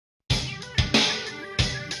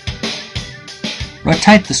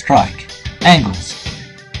Rotate the strike. Angles.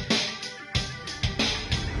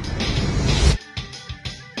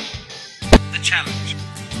 The challenge.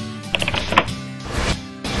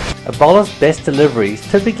 A bowler's best deliveries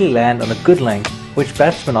typically land on a good length, which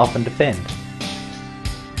batsmen often defend.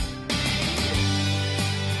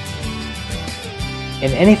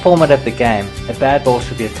 In any format of the game, a bad ball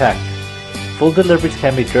should be attacked. Full deliveries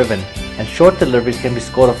can be driven, and short deliveries can be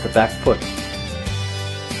scored off the back foot.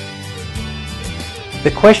 The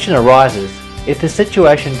question arises, if the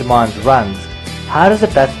situation demands runs, how does a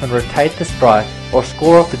batsman rotate the strike or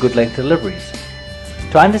score off the good length deliveries?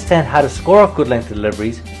 To understand how to score off good length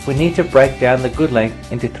deliveries, we need to break down the good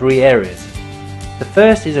length into three areas. The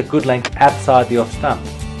first is a good length outside the off stump.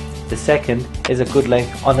 The second is a good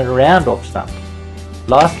length on and around off stump.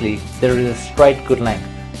 Lastly, there is a straight good length.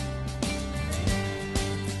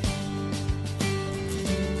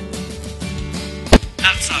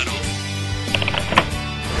 Outside off.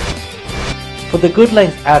 For the good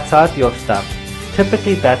length outside the off stump,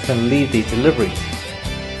 typically batsmen lead these deliveries.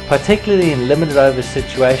 Particularly in limited over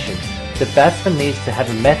situations, the batsman needs to have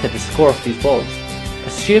a method to score off these balls.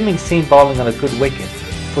 Assuming seam bowling on a good wicket,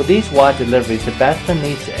 for these wide deliveries the batsman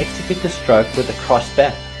needs to execute the stroke with a cross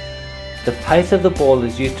bat. The pace of the ball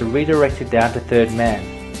is used to redirect it down to third man.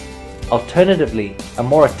 Alternatively, a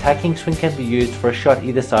more attacking swing can be used for a shot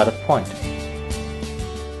either side of point.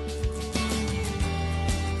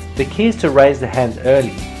 The key is to raise the hands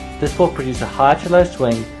early. This will produce a high to low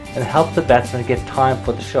swing and help the batsman get time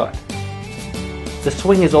for the shot. The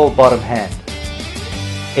swing is all bottom hand.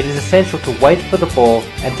 It is essential to wait for the ball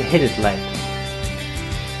and to hit it late.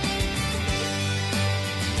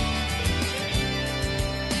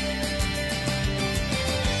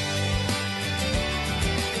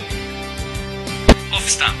 Off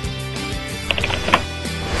stump.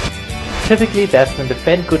 Typically, batsmen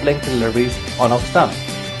defend good length deliveries on off stump.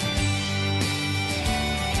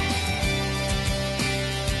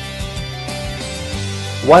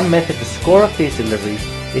 One method to score off these deliveries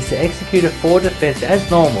is to execute a forward defence as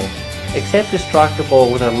normal, except to strike the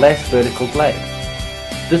ball with a less vertical blade.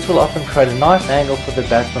 This will often create a nice angle for the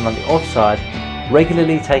batsman on the offside,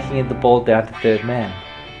 regularly taking in the ball down to third man.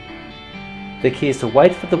 The key is to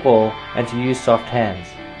wait for the ball and to use soft hands.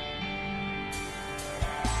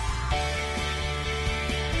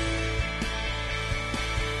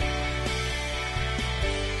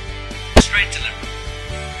 Straight delivery.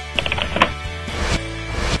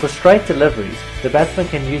 For straight deliveries, the batsman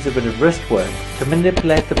can use a bit of wrist work to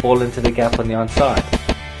manipulate the ball into the gap on the onside.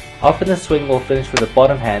 Often the swing will finish with a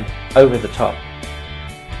bottom hand over the top.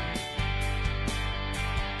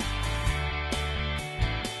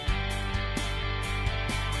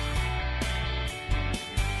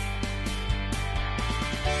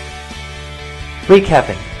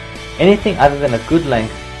 Recapping, anything other than a good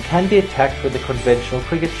length can be attacked with a conventional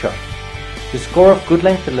cricket shot. To score off good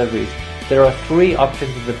length deliveries, there are three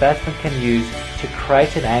options that the batsman can use to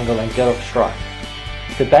create an angle and get off strike.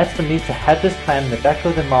 The batsman needs to have this plan in the back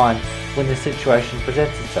of their mind when the situation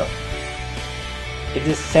presents itself. It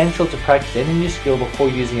is essential to practice any new skill before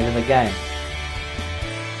using it in the game.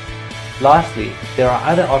 Lastly, there are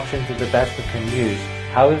other options that the batsman can use,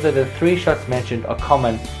 however the three shots mentioned are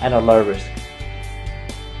common and are low risk.